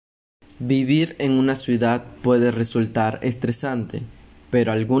Vivir en una ciudad puede resultar estresante,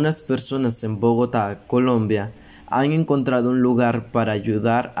 pero algunas personas en Bogotá, Colombia, han encontrado un lugar para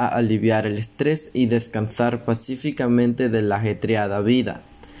ayudar a aliviar el estrés y descansar pacíficamente de la ajetreada vida.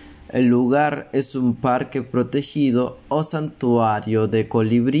 El lugar es un parque protegido o santuario de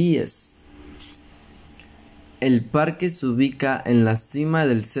colibríes. El parque se ubica en la cima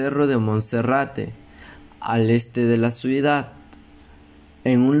del Cerro de Monserrate, al este de la ciudad,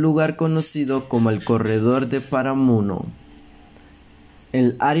 en un lugar conocido como el Corredor de Paramuno.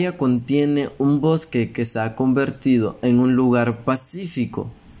 El área contiene un bosque que se ha convertido en un lugar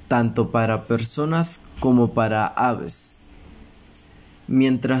pacífico, tanto para personas como para aves.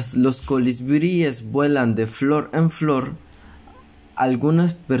 Mientras los colibríes vuelan de flor en flor,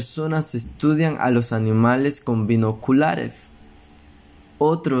 algunas personas estudian a los animales con binoculares.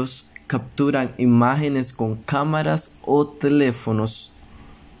 Otros capturan imágenes con cámaras o teléfonos.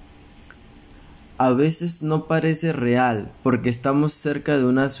 A veces no parece real porque estamos cerca de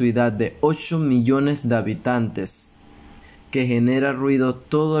una ciudad de 8 millones de habitantes que genera ruido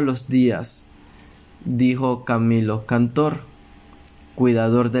todos los días, dijo Camilo Cantor,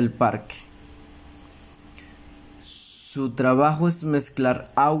 cuidador del parque. Su trabajo es mezclar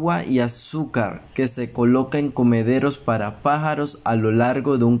agua y azúcar que se coloca en comederos para pájaros a lo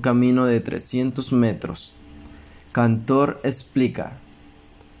largo de un camino de 300 metros. Cantor explica: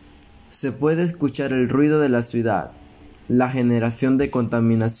 se puede escuchar el ruido de la ciudad, la generación de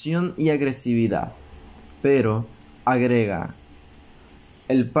contaminación y agresividad, pero, agrega,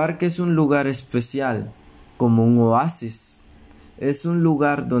 el parque es un lugar especial, como un oasis. Es un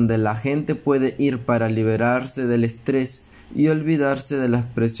lugar donde la gente puede ir para liberarse del estrés y olvidarse de las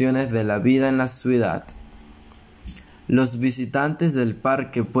presiones de la vida en la ciudad. Los visitantes del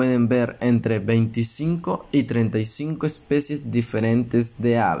parque pueden ver entre 25 y 35 especies diferentes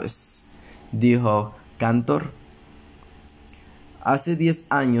de aves, dijo Cantor. Hace 10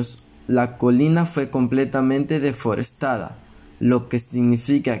 años, la colina fue completamente deforestada, lo que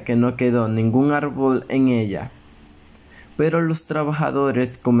significa que no quedó ningún árbol en ella. Pero los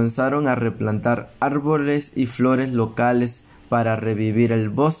trabajadores comenzaron a replantar árboles y flores locales para revivir el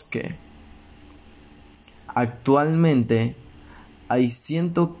bosque. Actualmente hay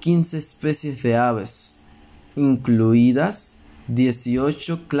 115 especies de aves, incluidas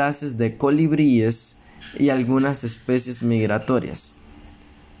 18 clases de colibríes y algunas especies migratorias.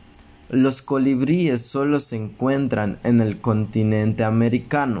 Los colibríes solo se encuentran en el continente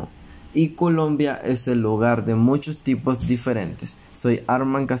americano y Colombia es el hogar de muchos tipos diferentes. Soy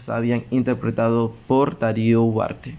Arman Kasabian, interpretado por Darío Ugarte.